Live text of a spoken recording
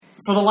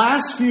For the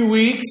last few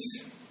weeks,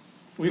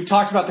 we've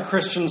talked about the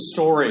Christian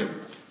story.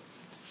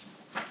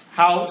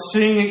 How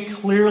seeing it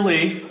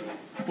clearly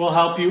will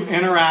help you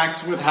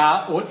interact with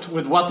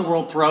what the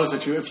world throws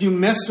at you. If you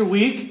missed a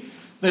week,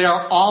 they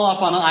are all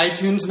up on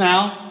iTunes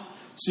now.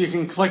 So you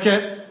can click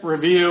it,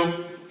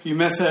 review. If you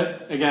miss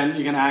it, again,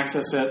 you can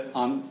access it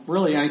on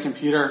really any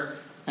computer,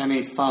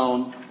 any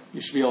phone. You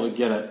should be able to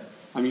get it.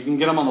 You can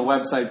get them on the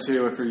website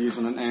too if you're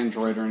using an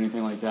Android or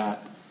anything like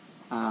that.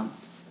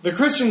 The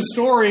Christian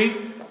story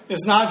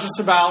is not just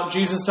about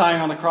Jesus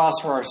dying on the cross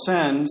for our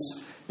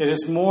sins. It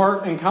is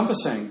more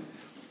encompassing.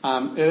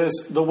 It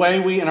is the way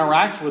we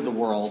interact with the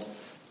world.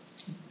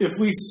 If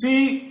we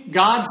see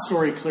God's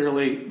story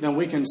clearly, then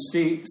we can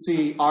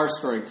see our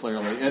story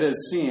clearly. It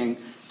is Seeing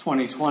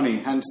 2020,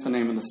 hence the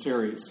name of the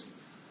series.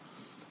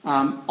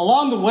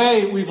 Along the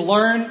way, we've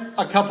learned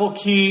a couple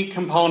key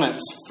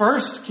components.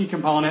 First key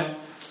component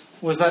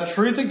was that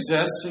truth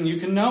exists and you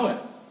can know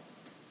it.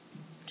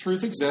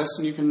 Truth exists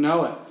and you can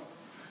know it.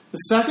 The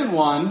second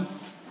one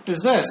is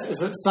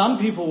that some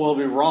people will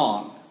be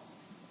wrong.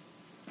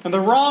 And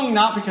they're wrong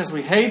not because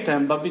we hate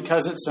them, but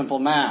because it's simple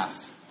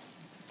math.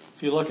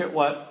 If you look at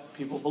what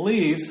people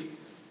believe,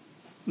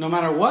 no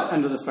matter what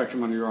end of the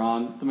spectrum you're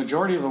on, the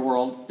majority of the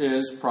world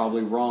is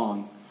probably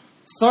wrong.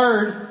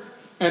 Third,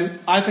 and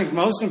I think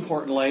most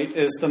importantly,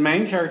 is the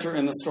main character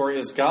in the story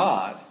is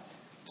God.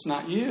 It's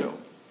not you.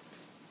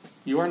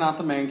 You are not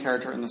the main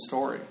character in the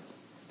story.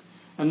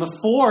 And the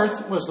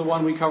fourth was the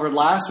one we covered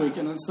last week,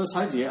 and it's this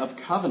idea of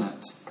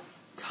covenant.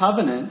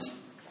 Covenant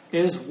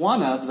is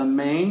one of the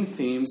main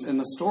themes in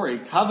the story.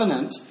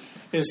 Covenant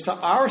is to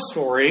our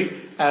story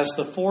as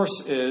the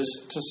Force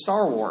is to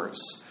Star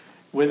Wars.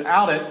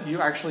 Without it,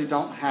 you actually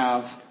don't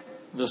have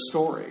the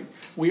story.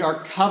 We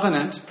are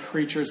covenant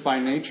creatures by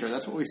nature.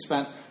 That's what we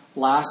spent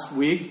last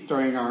week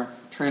during our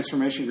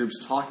transformation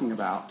groups talking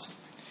about.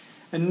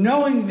 And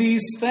knowing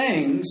these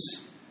things,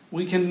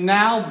 we can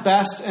now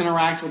best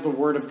interact with the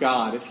Word of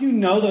God. If you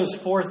know those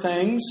four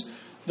things,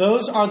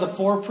 those are the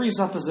four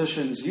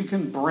presuppositions you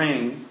can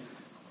bring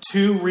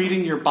to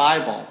reading your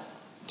Bible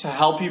to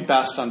help you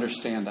best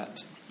understand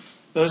it.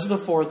 Those are the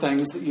four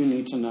things that you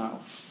need to know.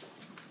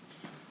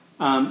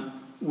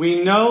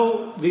 We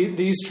know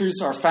these truths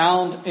are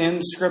found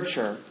in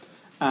Scripture.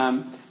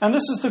 And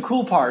this is the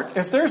cool part.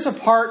 If there's a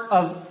part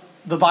of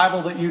the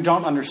Bible that you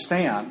don't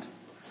understand,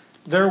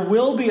 there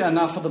will be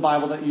enough of the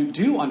Bible that you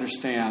do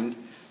understand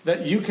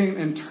that you can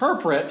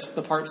interpret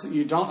the parts that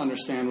you don't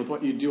understand with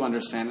what you do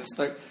understand. It's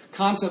the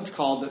concept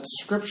called that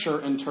Scripture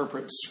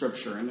interprets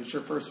Scripture. And it's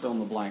your first fill in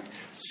the blank.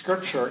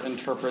 Scripture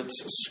interprets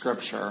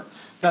Scripture.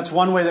 That's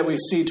one way that we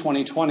see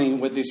 2020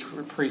 with these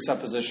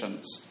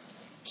presuppositions.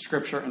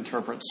 Scripture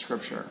interprets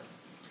Scripture.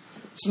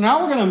 So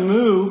now we're going to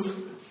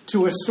move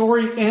to a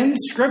story in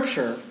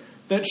Scripture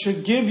that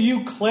should give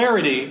you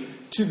clarity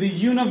to the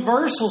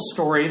universal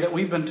story that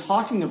we've been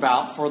talking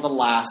about for the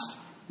last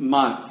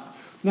month.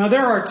 Now,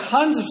 there are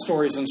tons of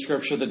stories in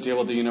Scripture that deal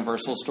with the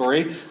universal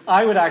story.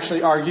 I would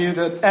actually argue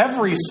that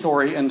every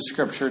story in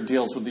Scripture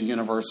deals with the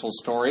universal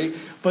story.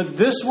 But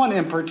this one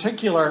in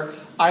particular,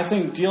 I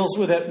think, deals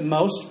with it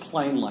most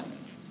plainly.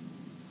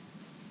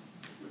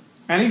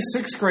 Any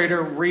sixth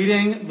grader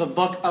reading the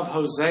book of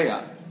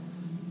Hosea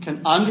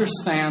can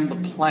understand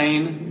the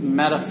plain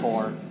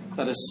metaphor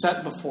that is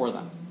set before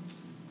them.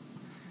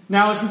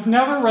 Now, if you've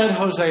never read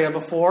Hosea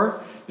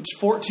before, it's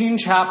 14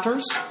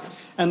 chapters.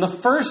 And the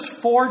first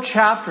 4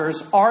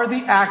 chapters are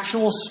the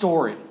actual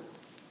story.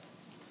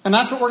 And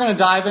that's what we're going to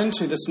dive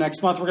into this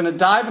next month. We're going to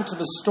dive into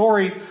the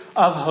story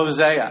of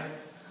Hosea.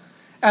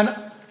 And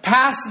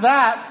past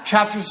that,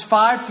 chapters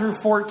 5 through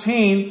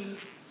 14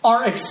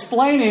 are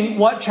explaining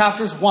what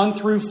chapters 1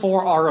 through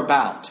 4 are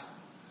about.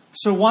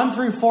 So 1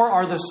 through 4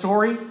 are the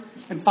story,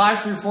 and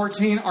 5 through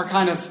 14 are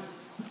kind of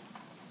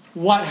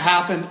what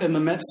happened in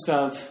the midst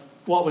of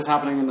what was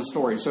happening in the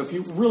story. So if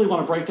you really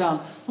want to break down,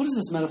 what does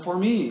this metaphor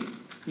mean?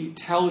 He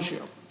tells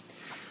you.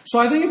 So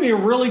I think it'd be a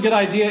really good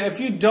idea if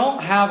you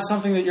don't have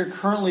something that you're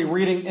currently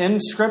reading in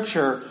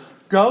Scripture,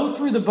 go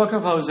through the book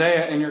of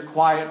Hosea in your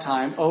quiet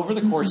time over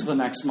the course of the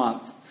next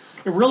month.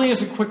 It really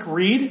is a quick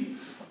read.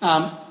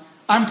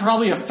 I'm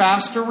probably a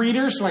faster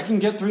reader, so I can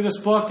get through this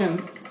book in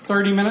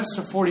 30 minutes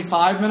to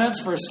 45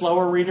 minutes. For a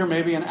slower reader,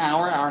 maybe an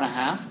hour, hour and a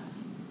half.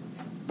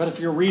 But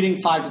if you're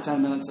reading 5 to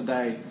 10 minutes a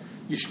day,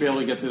 you should be able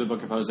to get through the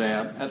book of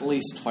Hosea at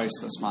least twice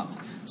this month.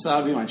 So that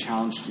would be my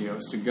challenge to you,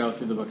 is to go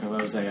through the book of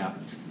Hosea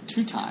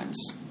 2 times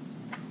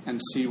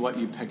and see what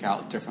you pick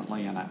out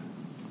differently in it.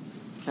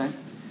 Okay?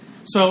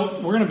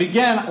 So we're going to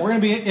begin. We're going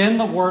to be in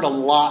the Word a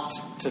lot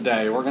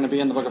today. We're going to be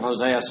in the book of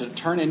Hosea. So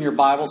turn in your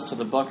Bibles to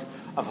the book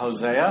of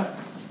Hosea.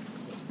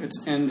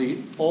 It's in the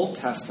Old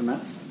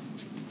Testament.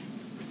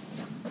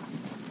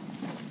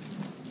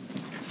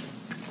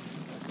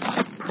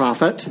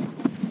 Prophet.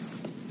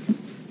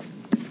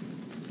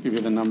 Give you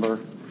the number.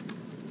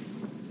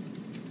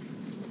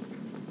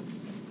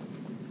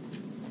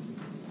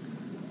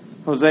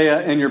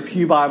 Hosea in your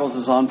pew Bibles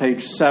is on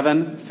page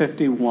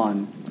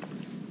 751.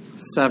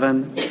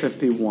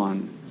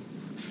 751.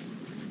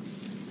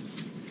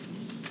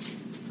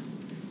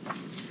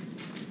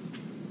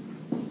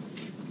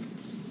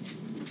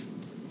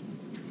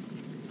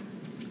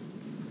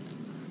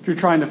 If you're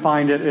trying to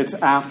find it, it's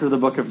after the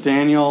book of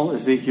Daniel,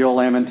 Ezekiel,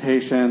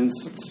 Lamentations.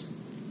 It's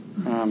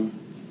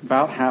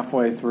about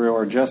halfway through,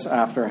 or just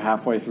after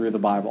halfway through the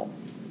Bible.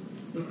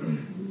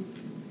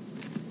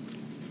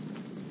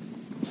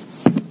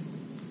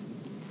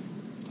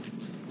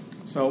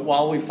 So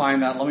while we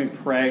find that, let me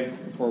pray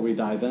before we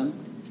dive in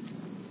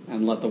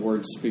and let the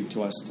Word speak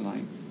to us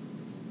tonight.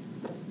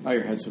 Bow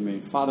your heads with me.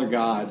 Father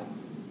God,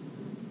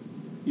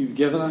 you've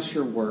given us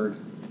your Word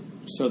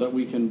so that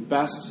we can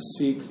best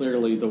see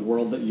clearly the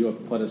world that you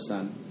have put us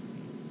in.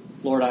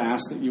 Lord, I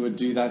ask that you would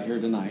do that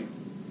here tonight.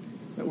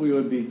 That we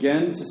would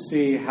begin to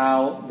see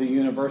how the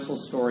universal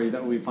story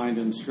that we find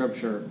in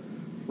Scripture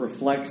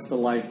reflects the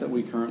life that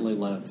we currently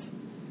live.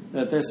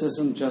 That this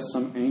isn't just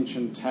some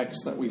ancient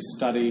text that we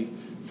study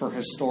for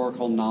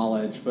historical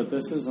knowledge, but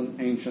this is an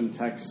ancient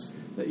text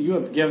that you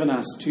have given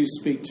us to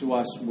speak to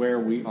us where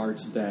we are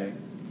today.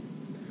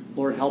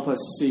 Lord, help us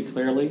see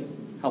clearly.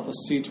 Help us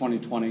see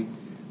 2020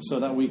 so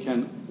that we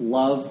can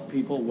love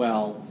people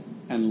well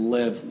and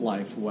live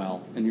life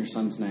well. In your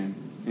Son's name,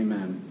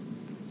 amen.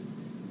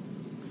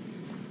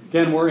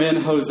 Again, we're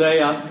in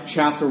Hosea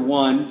chapter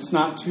 1. It's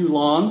not too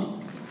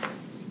long.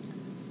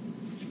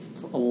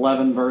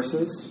 11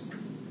 verses.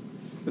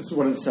 This is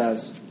what it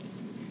says.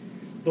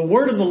 The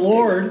word of the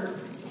Lord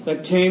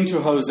that came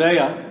to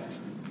Hosea,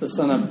 the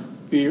son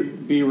of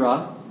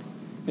Beerah,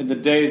 in the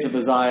days of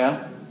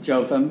Uzziah,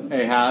 Jotham,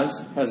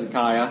 Ahaz,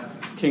 Hezekiah,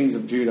 kings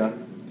of Judah,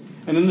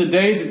 and in the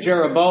days of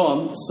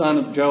Jeroboam, the son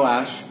of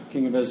Joash,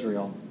 king of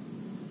Israel.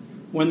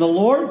 When the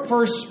Lord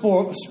first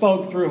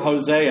spoke through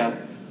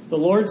Hosea, the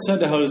Lord said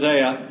to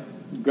Hosea,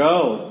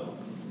 "Go,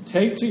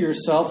 take to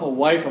yourself a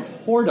wife of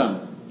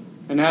whoredom,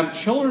 and have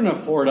children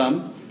of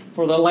whoredom,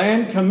 for the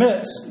land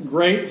commits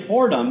great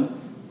whoredom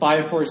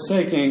by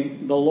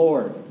forsaking the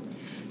Lord."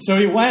 So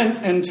he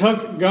went and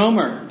took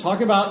Gomer.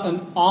 Talk about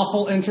an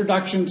awful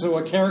introduction to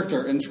a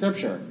character in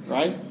Scripture,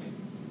 right?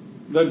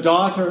 The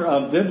daughter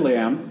of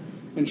Diblaim,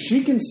 and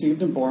she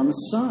conceived and bore him a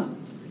son.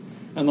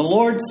 And the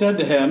Lord said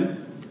to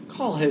him,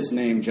 "Call his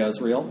name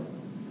Jezreel,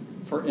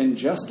 for in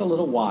just a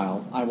little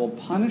while I will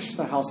punish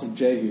the house of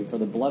Jehu for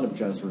the blood of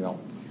Jezreel,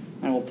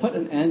 and I will put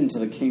an end to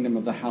the kingdom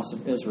of the house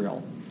of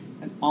Israel.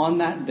 And on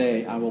that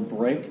day I will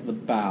break the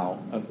bow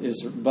of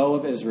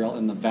Israel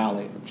in the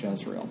valley of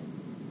Jezreel."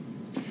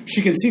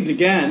 She conceived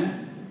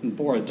again and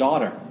bore a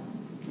daughter.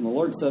 And the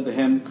Lord said to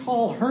him,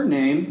 "Call her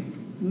name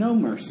No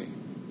Mercy,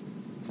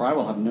 for I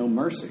will have no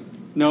mercy.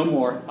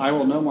 I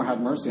will no more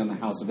have mercy on the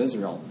house of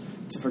Israel,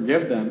 to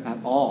forgive them at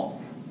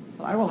all.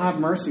 But I will have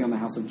mercy on the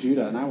house of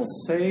Judah, and I will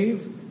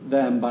save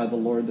them by the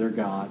Lord their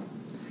God.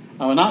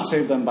 I will not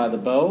save them by the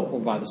bow, or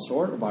by the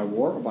sword, or by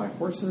war, or by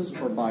horses,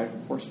 or by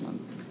horsemen."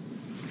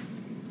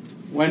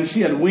 When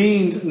she had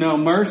weaned No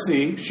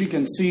Mercy, she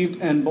conceived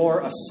and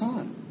bore a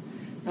son.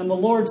 And the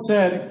Lord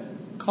said,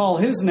 "Call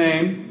his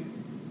name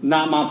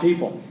Not My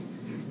People,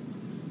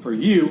 for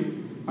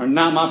you are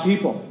not my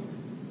people,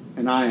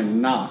 and I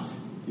am not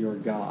your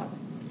God.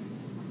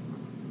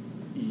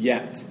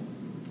 Yet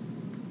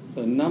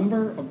the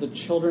number of the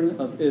children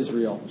of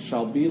Israel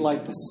shall be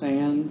like the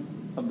sand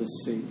of the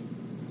sea,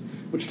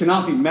 which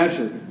cannot be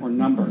measured or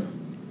numbered.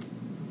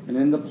 And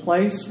in the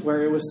place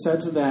where it was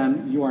said to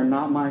them, 'You are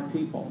not my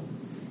people,'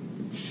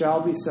 it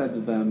shall be said to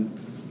them,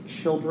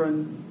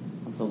 'Children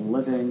of the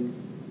living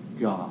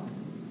God.'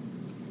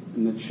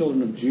 And the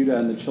children of Judah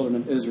and the children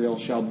of Israel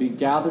shall be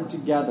gathered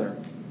together,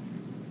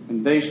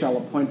 and they shall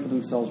appoint for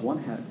themselves one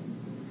head,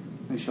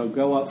 and shall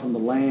go up from the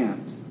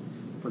land,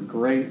 for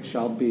great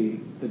shall be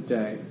the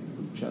day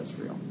of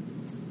Jezreel."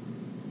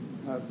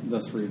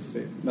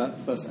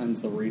 Thus ends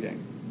the reading.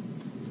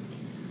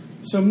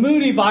 So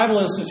Moody Bible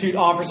Institute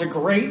offers a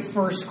great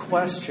first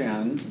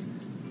question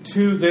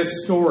to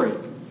this story.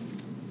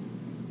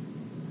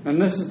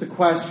 And this is the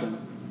question.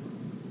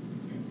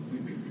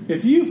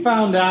 If you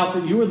found out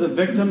that you were the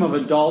victim of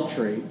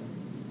adultery,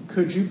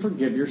 could you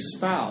forgive your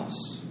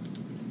spouse?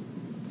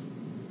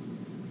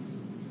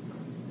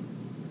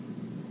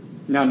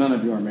 Now, none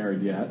of you are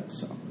married yet,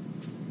 so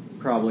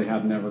probably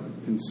have never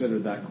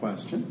considered that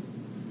question.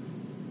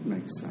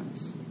 Makes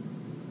sense.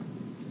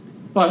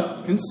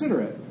 But consider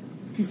it.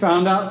 If you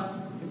found out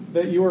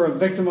that you were a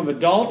victim of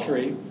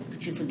adultery,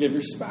 could you forgive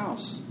your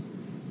spouse?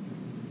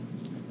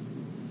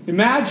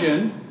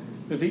 Imagine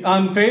that the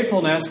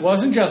unfaithfulness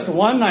wasn't just a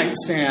one-night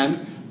stand,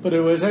 but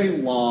it was a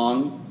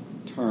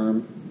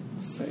long-term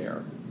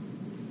affair.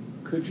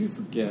 Could you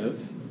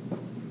forgive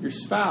your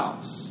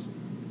spouse?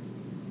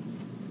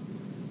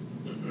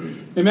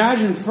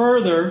 Imagine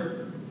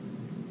further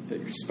that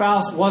your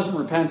spouse wasn't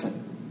repentant.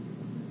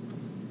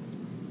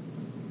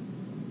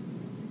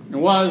 It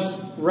was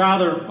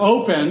rather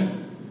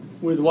open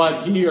with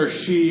what he or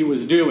she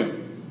was doing.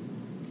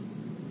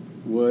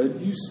 Would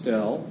you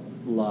still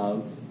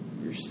love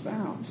your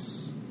spouse?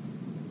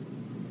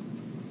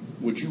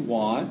 Would you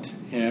want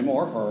him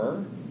or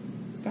her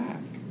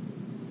back?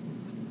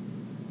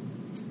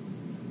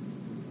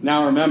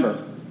 Now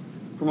remember,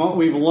 from what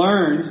we've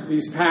learned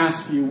these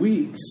past few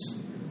weeks,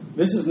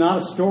 this is not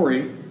a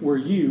story where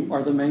you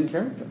are the main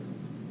character.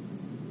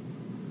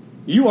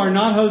 You are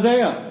not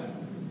Hosea.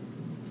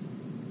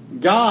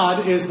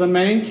 God is the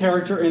main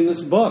character in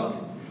this book.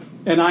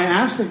 And I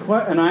asked the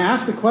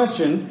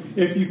question,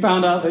 if you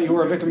found out that you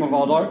were a victim of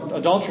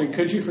adultery,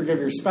 could you forgive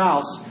your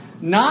spouse?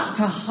 Not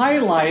to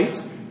highlight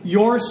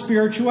your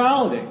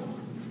spirituality.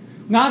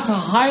 Not to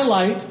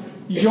highlight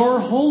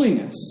your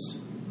holiness.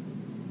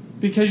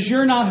 Because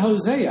you're not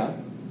Hosea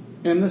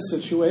in this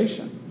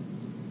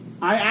situation.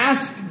 I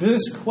asked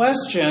this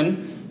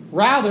question,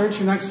 rather,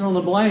 to next fill in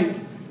the blank,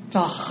 to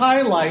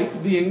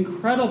highlight the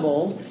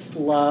incredible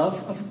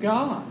love of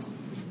God.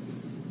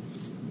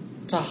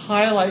 To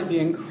highlight the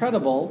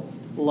incredible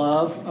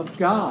love of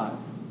God.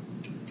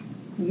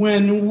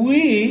 When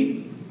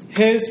we,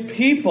 His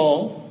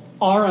people,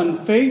 are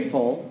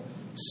unfaithful,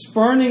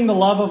 spurning the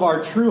love of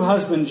our true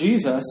husband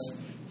Jesus,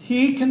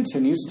 He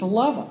continues to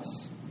love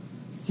us.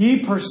 He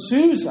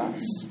pursues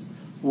us,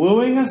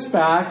 wooing us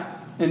back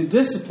and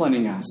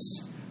disciplining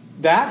us.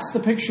 That's the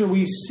picture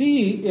we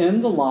see in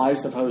the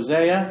lives of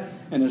Hosea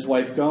and his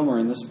wife Gomer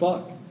in this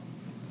book.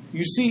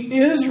 You see,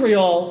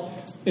 Israel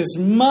is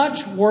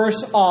much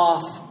worse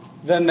off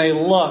than they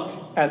look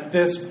at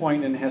this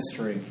point in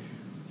history.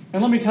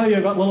 And let me tell you a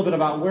little bit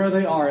about where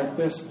they are at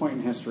this point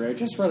in history. I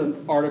just read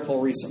an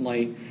article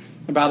recently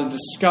about a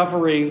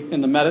discovery in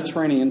the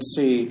Mediterranean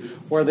Sea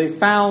where they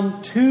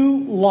found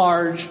 2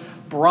 large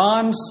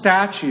bronze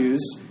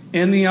statues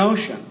in the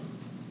ocean.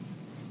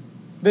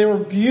 They were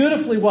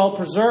beautifully well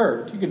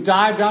preserved. You could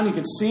dive down, you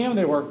could see them.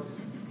 They were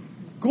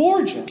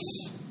gorgeous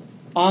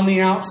on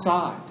the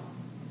outside.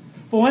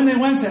 But when they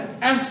went to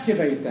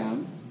excavate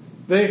them,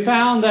 they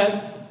found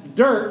that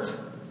dirt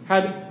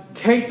had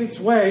caked its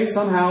way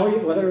somehow,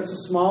 whether it's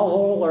a small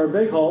hole or a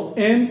big hole,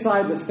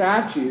 inside the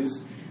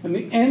statues. And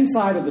the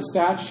inside of the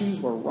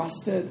statues were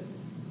rusted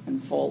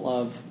and full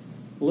of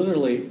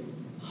literally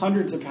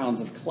hundreds of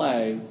pounds of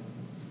clay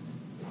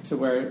to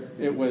where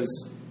it was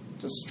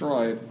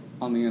destroyed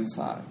on the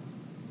inside.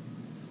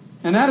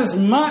 And that is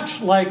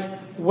much like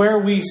where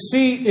we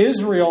see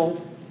Israel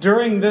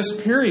during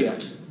this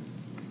period.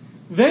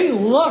 They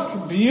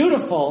look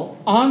beautiful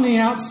on the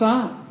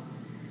outside.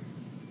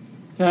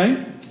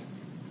 Okay?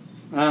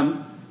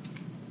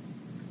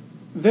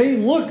 They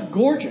look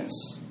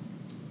gorgeous.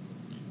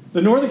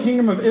 The northern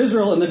kingdom of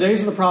Israel in the days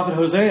of the prophet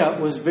Hosea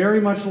was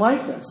very much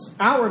like this.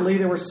 Outwardly,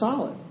 they were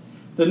solid.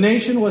 The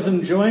nation was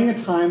enjoying a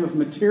time of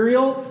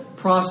material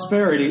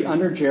prosperity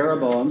under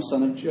Jeroboam,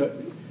 son of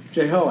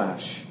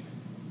Jehoash.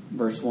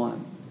 Verse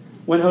 1.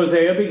 When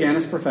Hosea began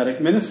his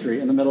prophetic ministry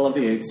in the middle of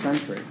the 8th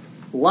century.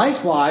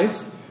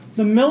 Likewise,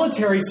 the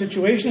military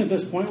situation at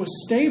this point was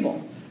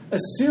stable.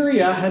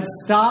 Assyria had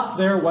stopped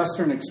their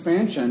western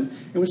expansion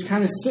and was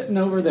kind of sitting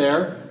over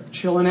there,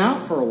 chilling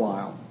out for a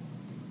while.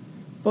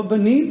 But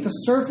beneath the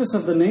surface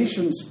of the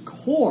nation's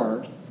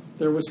core,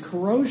 there was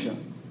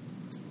corrosion.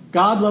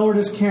 God lowered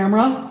his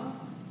camera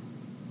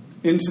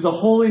into the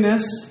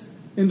holiness,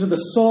 into the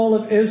soul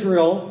of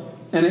Israel,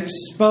 and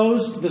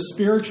exposed the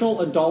spiritual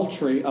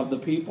adultery of the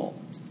people.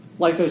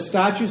 Like those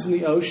statues in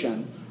the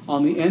ocean,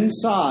 on the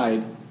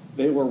inside,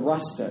 they were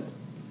rusted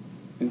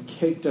and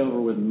caked over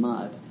with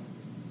mud.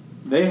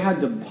 They had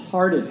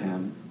departed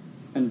him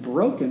and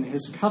broken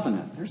his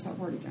covenant. There's that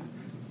word again.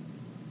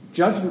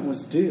 Judgment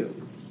was due.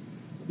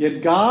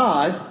 Yet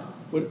God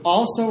would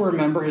also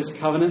remember his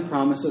covenant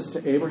promises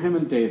to Abraham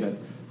and David,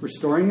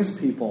 restoring his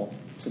people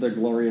to their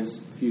glorious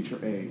future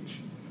age.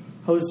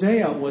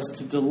 Hosea was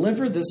to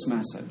deliver this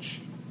message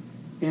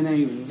in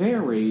a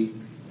very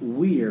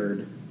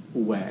weird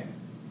way.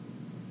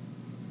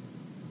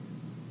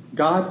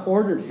 God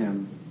ordered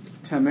him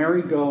to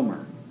marry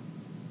Gomer,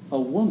 a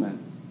woman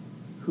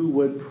who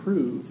would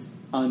prove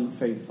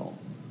unfaithful.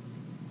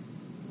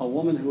 A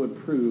woman who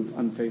would prove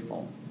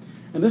unfaithful.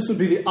 And this would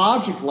be the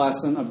object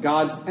lesson of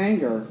God's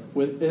anger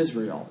with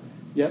Israel,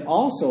 yet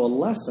also a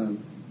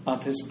lesson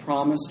of his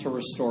promise to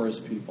restore his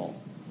people.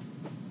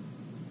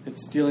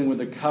 It's dealing with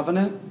the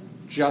covenant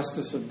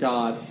justice of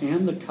God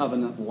and the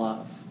covenant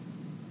love.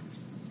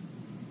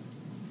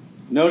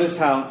 Notice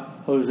how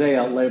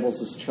Hosea labels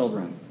his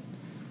children.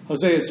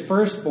 Hosea's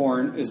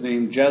firstborn is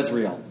named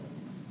Jezreel.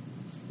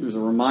 He was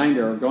going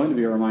to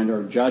be a reminder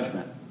of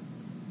judgment.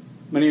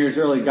 Many years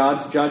early,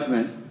 God's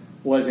judgment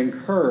was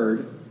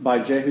incurred by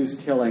Jehu's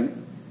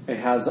killing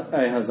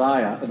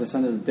Ahaziah, a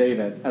descendant of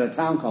David, at a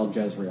town called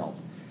Jezreel.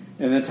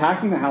 In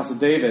attacking the house of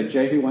David,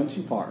 Jehu went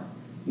too far,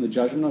 and the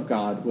judgment of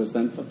God was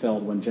then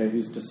fulfilled when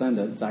Jehu's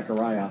descendant,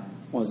 Zechariah,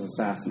 was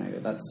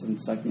assassinated. That's in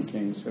 2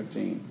 Kings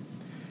 15.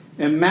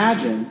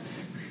 Imagine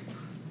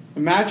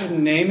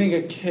naming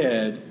a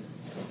kid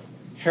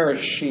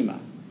Hiroshima.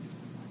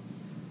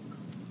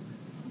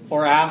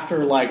 Or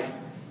after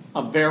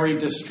a very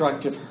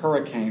destructive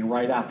hurricane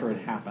right after it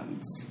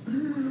happens.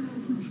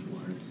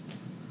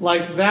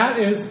 That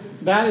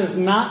is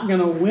not going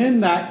to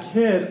win that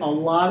kid a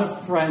lot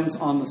of friends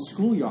on the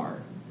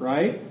schoolyard,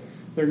 right?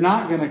 They're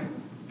not going to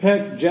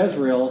pick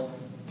Jezreel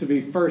to be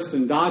first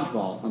in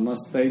dodgeball unless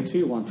they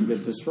too want to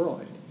get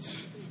destroyed.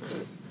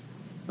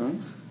 Right?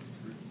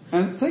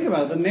 And think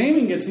about it, the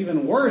naming gets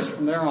even worse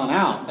from there on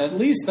out. At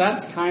least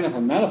that's kind of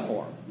a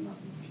metaphor.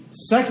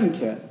 Second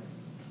kid,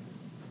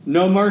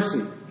 no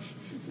mercy.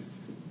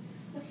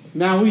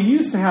 Now, we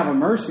used to have a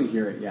Mercy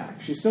here at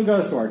Yak. She still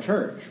goes to our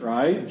church,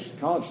 right? She's a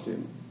college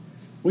student.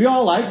 We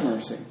all like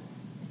Mercy.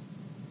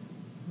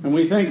 And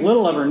we think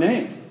little of her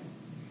name.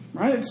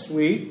 Right? It's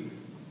sweet.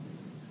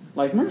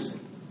 Like Mercy.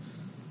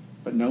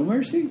 But no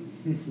mercy?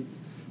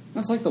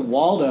 That's like the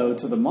Waldo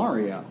to the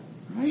Mario,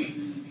 right?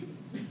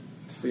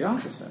 It's the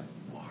opposite.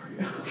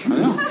 Wario. I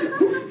know.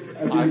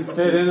 I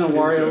fit in a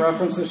Wario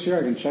reference this year.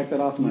 I can check that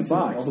off in my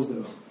box.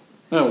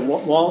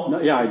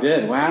 No, yeah, I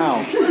did.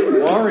 Wow.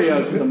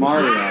 Wario to the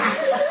Mario.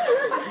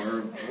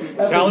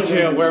 Tells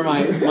you where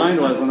my mind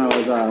was when I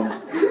was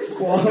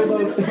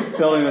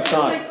building this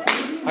talk.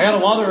 I got a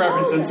Waldo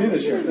reference in too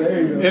this year.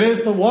 There you go. It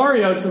is the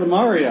Wario to the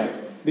Mario.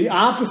 The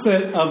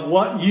opposite of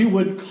what you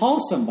would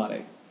call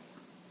somebody.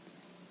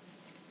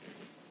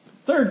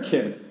 Third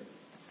kid.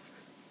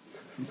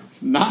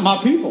 Not my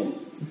people.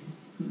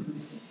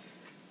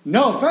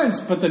 No offense,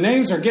 but the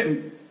names are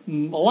getting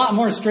a lot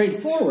more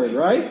straightforward,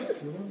 right?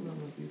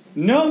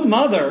 No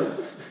mother,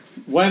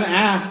 when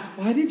asked,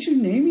 why did you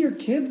name your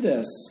kid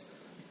this?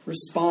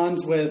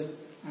 Responds with,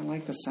 I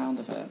like the sound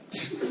of it.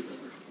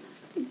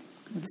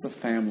 It's a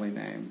family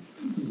name.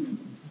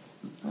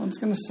 No one's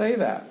going to say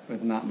that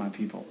with not my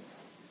people.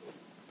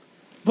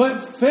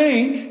 But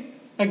think,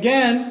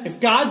 again,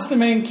 if God's the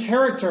main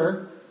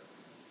character,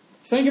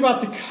 think about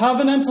the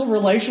covenantal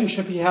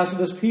relationship he has with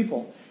his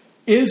people.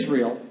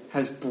 Israel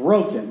has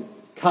broken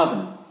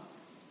covenant.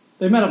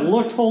 They might have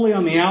looked holy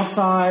on the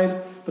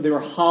outside, but they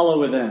were hollow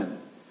within.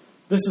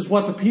 This is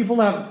what the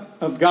people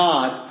of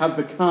God have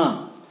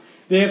become.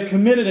 They have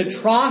committed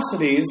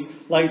atrocities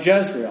like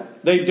Jezreel.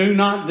 They do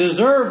not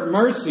deserve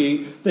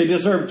mercy. They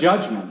deserve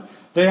judgment.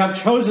 They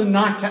have chosen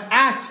not to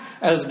act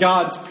as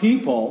God's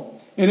people.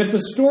 And if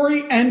the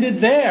story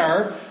ended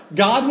there,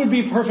 God would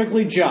be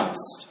perfectly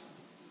just.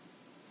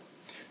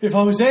 If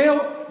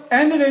Hosea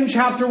ended in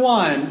chapter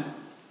 1,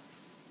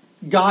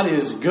 God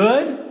is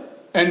good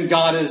and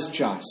God is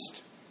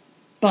just.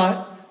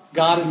 But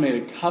God had made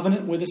a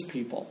covenant with his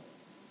people.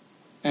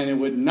 And it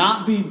would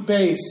not be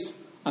based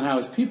on how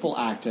his people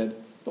acted,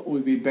 but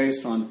would be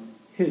based on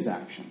his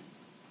action.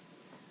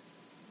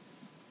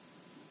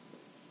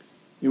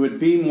 It would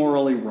be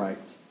morally right.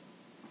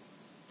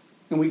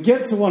 And we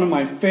get to one of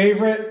my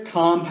favorite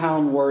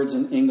compound words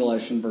in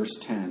English in verse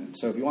 10.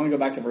 So if you want to go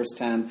back to verse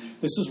 10,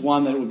 this is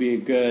one that would be a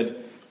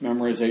good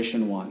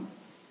memorization one.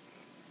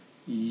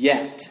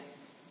 Yet.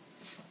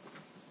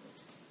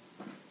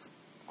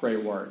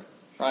 Great word,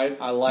 right?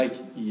 I like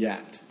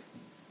yet.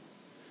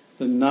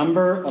 The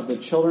number of the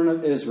children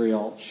of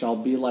Israel shall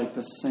be like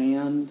the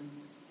sand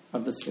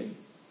of the sea,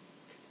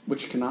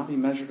 which cannot be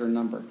measured or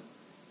numbered.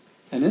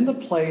 And in the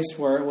place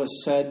where it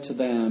was said to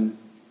them,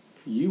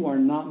 you are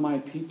not my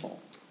people,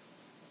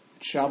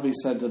 it shall be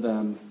said to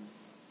them,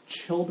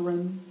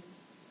 children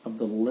of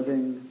the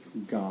living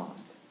God.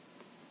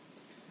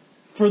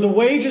 For the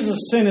wages of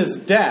sin is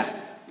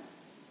death,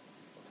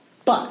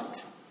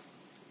 but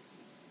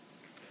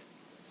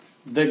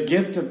the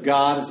gift of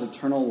God is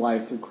eternal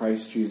life through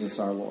Christ Jesus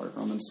our Lord.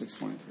 Romans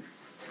 6:23.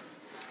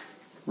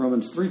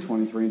 Romans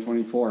 3:23 and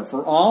 24.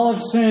 For all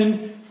have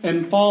sinned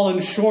and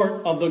fallen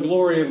short of the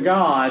glory of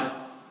God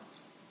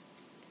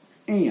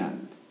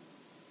and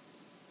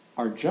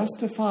are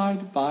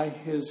justified by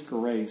his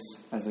grace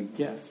as a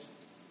gift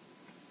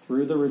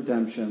through the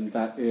redemption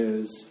that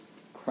is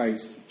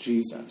Christ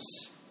Jesus.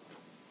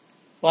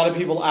 A lot of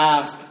people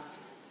ask,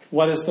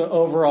 what is the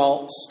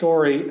overall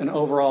story and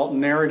overall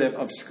narrative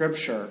of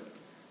Scripture?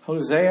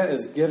 Hosea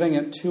is giving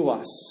it to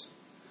us.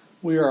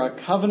 We are a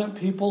covenant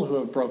people who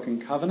have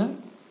broken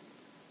covenant.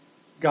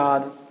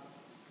 God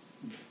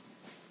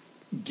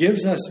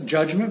gives us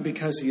judgment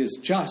because he is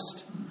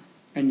just,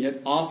 and yet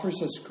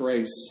offers us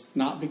grace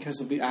not because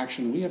of the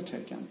action we have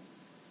taken,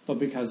 but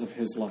because of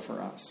his love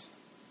for us.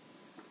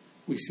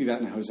 We see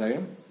that in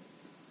Hosea.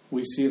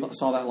 We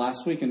saw that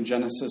last week in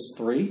Genesis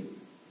 3.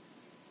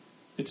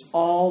 It's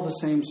all the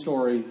same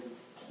story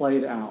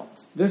played out.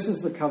 This is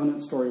the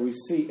covenant story we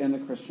see in the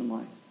Christian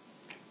life.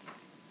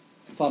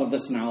 I thought of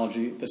this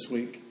analogy this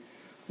week.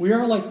 We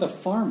are like the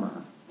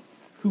farmer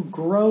who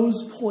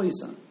grows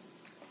poison.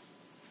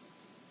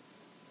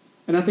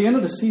 And at the end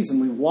of the season,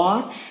 we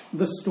watch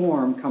the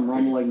storm come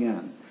rumbling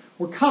in.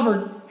 We're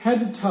covered head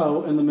to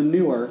toe in the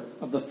manure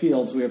of the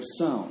fields we have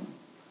sown.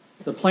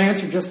 The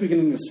plants are just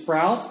beginning to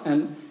sprout,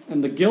 and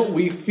the guilt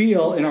we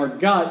feel in our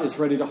gut is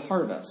ready to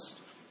harvest.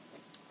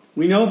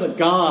 We know that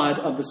God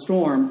of the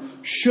storm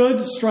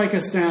should strike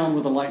us down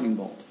with a lightning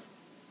bolt.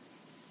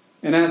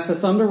 And as the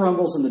thunder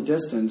rumbles in the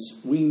distance,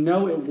 we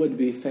know it would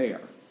be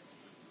fair.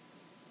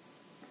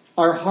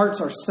 Our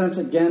hearts are sent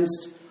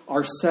against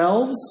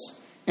ourselves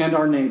and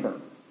our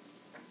neighbor.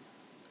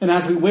 And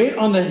as we wait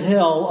on the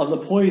hill of the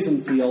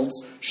poison fields,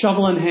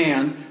 shovel in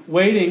hand,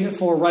 waiting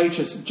for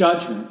righteous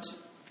judgment,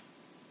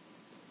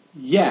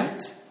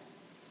 yet,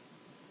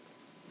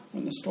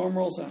 when the storm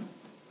rolls in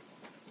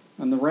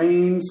and the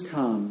rains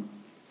come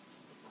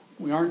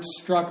We aren't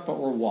struck, but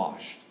we're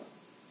washed.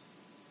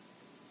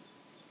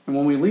 And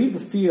when we leave the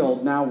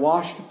field, now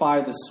washed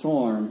by the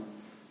storm,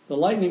 the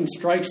lightning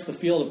strikes the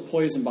field of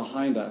poison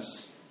behind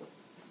us,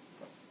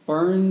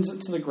 burns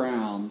it to the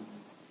ground,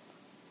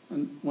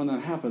 and when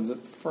that happens,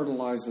 it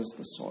fertilizes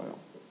the soil.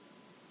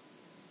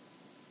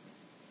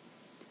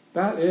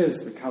 That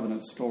is the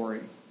covenant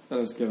story that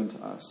is given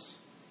to us.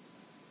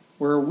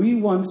 Where we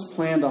once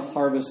planned a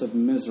harvest of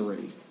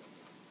misery,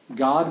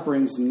 God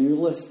brings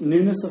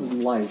newness of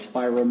life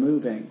by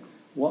removing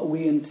what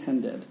we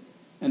intended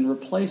and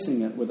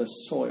replacing it with a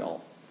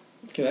soil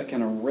that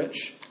can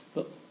enrich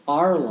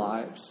our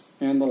lives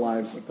and the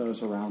lives of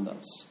those around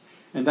us.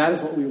 And that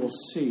is what we will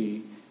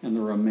see in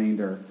the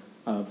remainder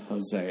of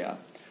Hosea.